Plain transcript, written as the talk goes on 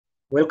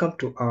Welcome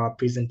to our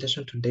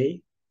presentation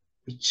today,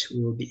 which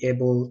we will be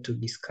able to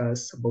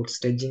discuss about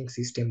staging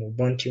system of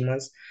bone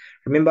tumors.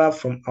 Remember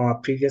from our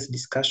previous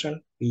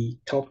discussion, we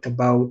talked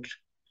about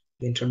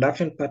the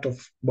introduction part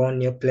of bone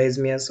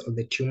neoplasms or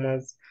the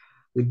tumors.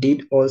 We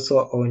did also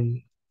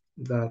on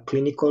the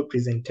clinical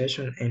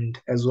presentation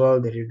and as well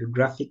the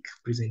radiographic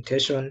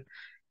presentation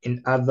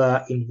and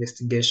other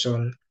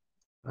investigation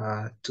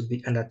to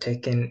be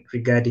undertaken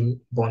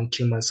regarding bone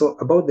tumors. So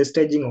about the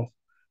staging of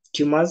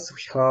tumors,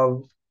 we have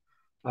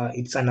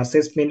it's an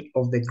assessment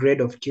of the grade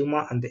of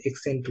tumor and the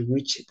extent to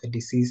which the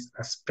disease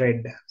has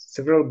spread.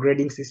 Several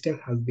grading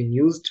systems have been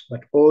used, but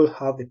all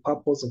have the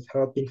purpose of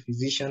helping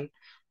physicians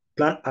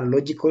plan a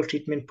logical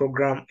treatment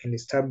program and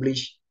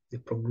establish the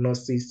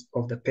prognosis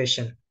of the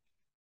patient.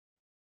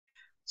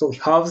 So we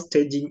have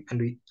staging and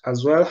we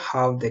as well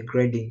have the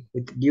grading.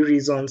 With due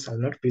reasons, I'll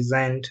not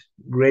present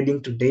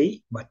grading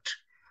today, but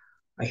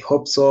I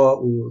hope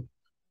so we'll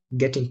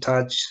get in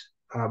touch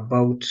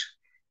about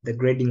the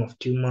grading of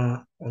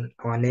tumor on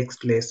our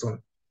next lesson.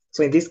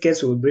 So in this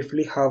case, we'll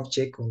briefly have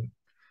check on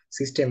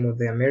system of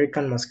the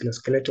American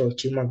musculoskeletal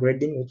tumor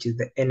grading, which is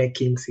the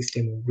NA-King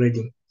system of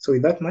grading. So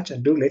without much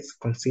ado, let's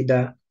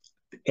consider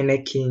the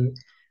NA-King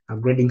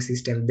grading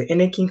system. The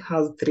NA-King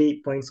has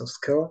 3 points of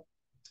scale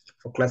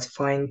for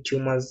classifying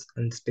tumors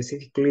and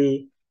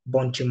specifically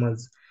bone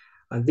tumors.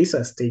 And these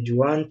are stage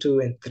 1, 2,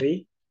 and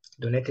 3,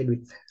 donated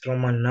with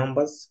Roman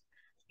numbers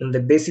on the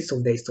basis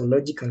of the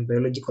histologic and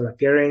biological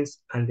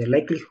appearance and the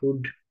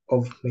likelihood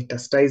of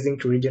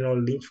metastasizing to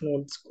regional lymph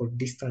nodes or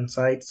distant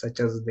sites such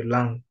as the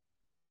lung.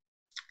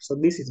 So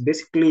this is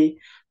basically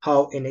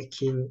how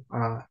NA-King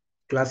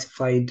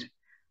classified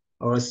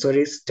or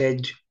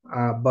stage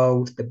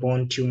about the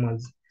bone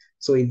tumors.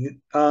 So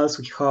as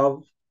we have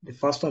the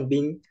first one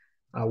being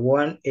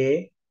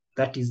 1A,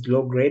 that is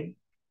low grade,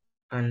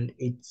 and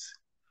it's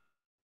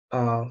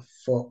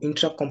for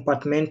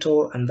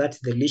intracompartmental, and that's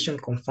the lesion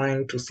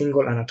confined to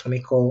single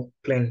anatomical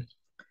plane.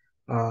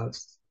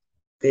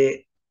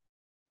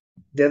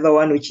 The other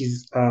one, which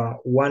is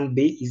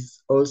 1B,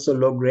 is also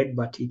low grade,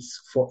 but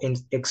it's for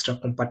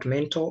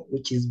extracompartmental,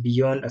 which is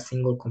beyond a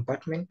single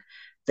compartment.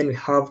 Then we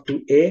have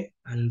 2A,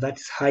 and that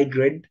is high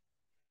grade,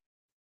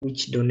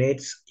 which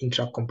donates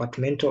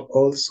intracompartmental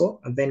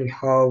also. And then we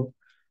have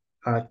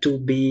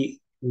 2B,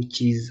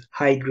 which is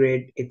high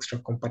grade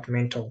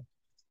extracompartmental.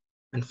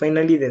 And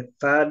finally, the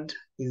third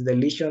is the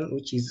lesion,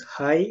 which is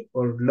high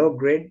or low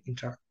grade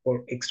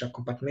or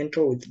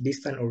extracompartmental with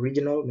distant or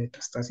regional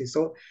metastasis.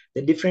 So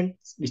the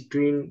difference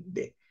between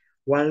the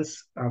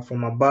ones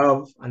from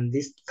above and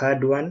this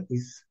third one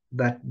is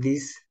that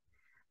this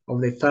of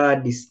the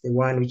third is the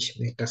one which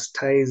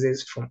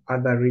metastasizes from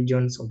other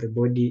regions of the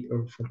body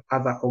or from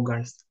other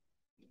organs.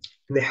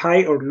 The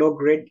high or low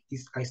grade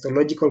is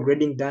histological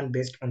grading done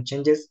based on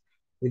changes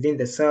within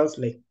the cells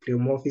like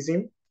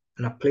pleomorphism,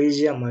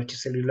 anaplasia,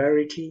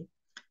 multicellularity,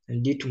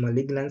 and due to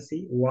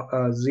malignancy,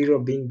 0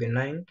 being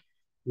benign,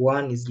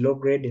 1 is low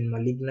grade in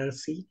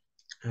malignancy,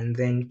 and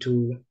then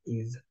 2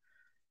 is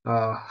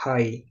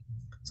high.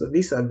 So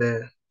these are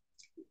the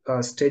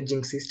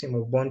staging system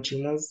of bone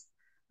tumors,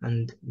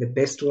 and the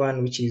best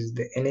one, which is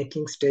the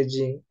NA-King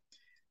staging,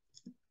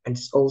 and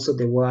it's also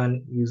the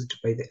one used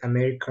by the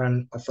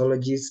American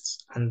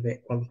pathologists and the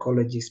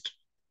oncologists.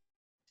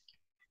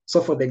 So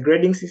for the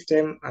grading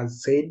system,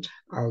 as said,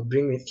 I'll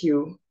bring with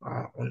you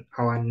on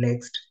our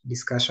next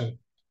discussion.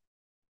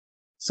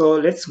 So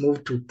let's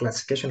move to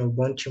classification of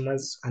bone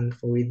tumors. And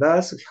for with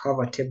us, we have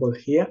a table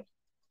here.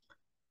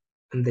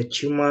 And the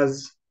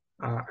tumors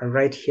are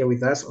right here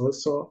with us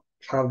also.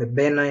 We have the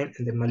benign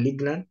and the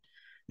malignant.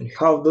 And we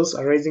have those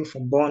arising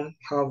from bone,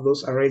 we have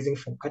those arising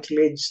from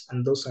cartilage,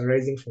 and those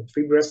arising from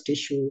fibrous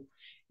tissue.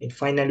 And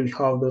finally, we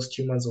have those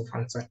tumors of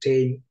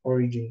uncertain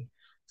origin.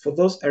 For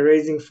those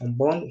arising from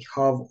bone, we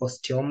have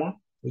osteoma,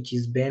 which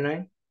is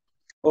benign,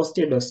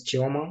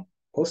 osteoblastoma,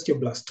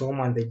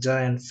 osteoblastoma, and the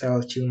giant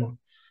cell tumor.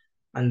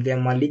 And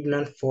their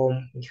malignant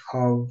form, we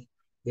have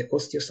the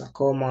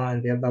osteosarcoma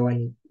and the other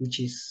one, which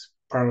is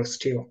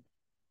parosteo.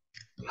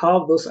 We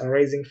have those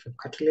arising from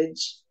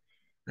cartilage,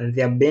 and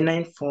their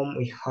benign form,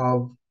 we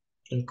have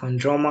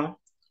enchondroma,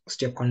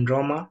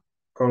 osteochondroma,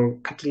 or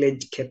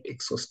cartilage-capped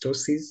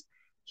exostosis.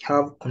 We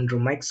have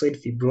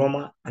chondromyxoid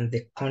fibroma and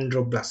the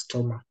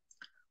chondroblastoma,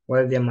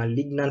 while their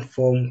malignant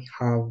form, we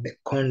have the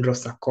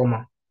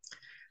chondrosarcoma.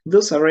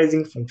 Those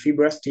arising from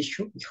fibrous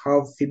tissue, we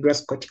have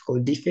fibrous cortical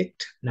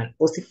defect,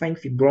 non-ossifying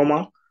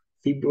fibroma,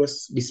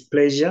 fibrous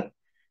dysplasia,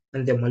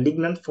 and the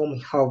malignant form,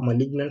 we have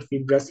malignant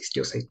fibrous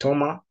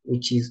histiocytoma,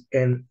 which is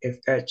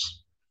MFH.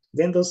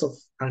 Then those of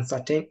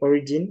uncertain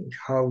origin, we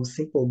have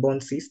simple bone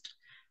cyst,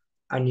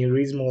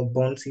 aneurysmal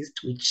bone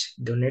cyst, which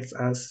donates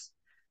us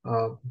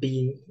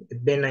being a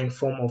benign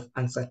form of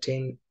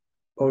uncertain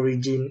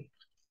origin,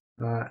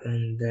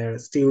 and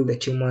still the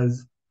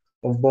tumors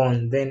of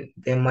bone. Then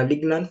the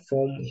malignant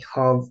form, we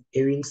have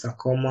Ewing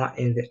sarcoma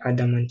and the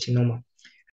adamantinoma.